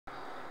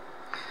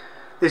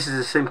This is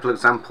a simple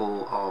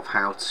example of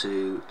how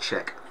to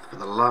check for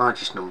the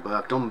largest number.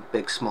 I've done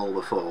big, small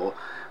before,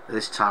 but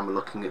this time we're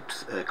looking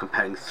at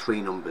comparing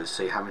three numbers,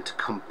 so you're having to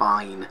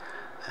combine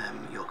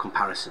your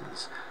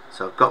comparisons.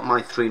 So I've got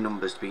my three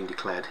numbers being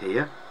declared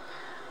here.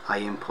 I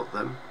input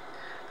them.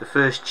 The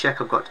first check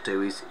I've got to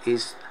do is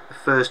the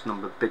first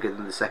number bigger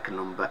than the second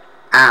number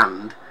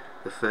and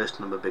the first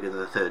number bigger than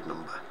the third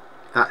number?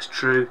 If that's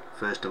true,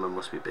 first number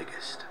must be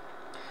biggest.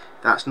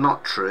 If that's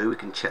not true, we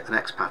can check the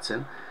next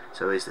pattern.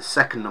 So is the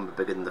second number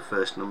bigger than the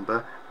first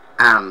number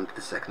and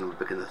the second number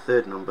bigger than the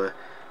third number?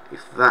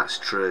 If that's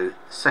true,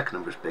 the second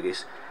number is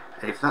biggest,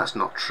 and if that's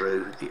not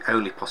true, the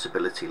only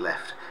possibility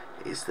left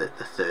is that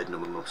the third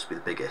number must be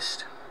the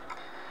biggest.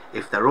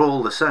 If they're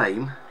all the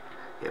same,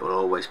 it will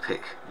always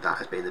pick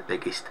that as being the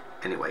biggest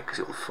anyway, because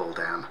it will fall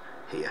down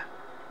here.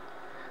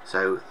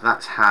 So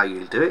that's how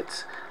you do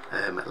it.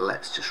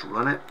 Let's just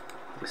run it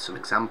with some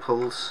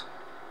examples.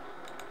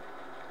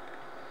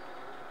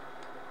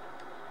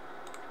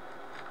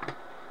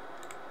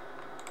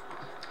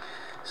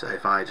 So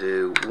if I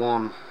do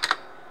 1,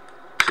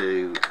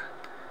 2,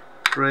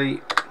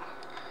 3,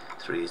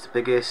 3 is the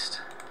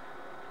biggest,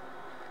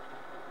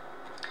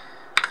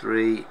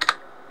 3,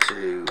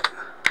 2,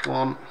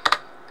 1,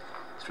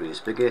 3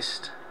 is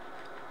biggest,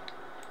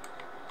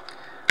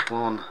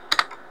 1,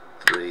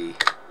 3,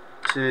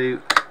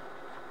 2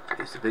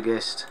 is the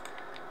biggest,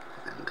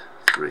 and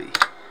 3,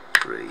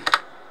 3,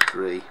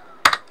 3,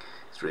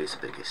 3 is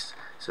the biggest.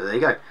 So there you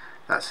go.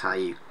 That's how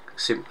you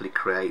simply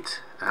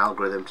create an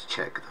algorithm to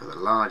check for the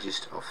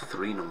largest of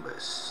three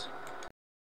numbers.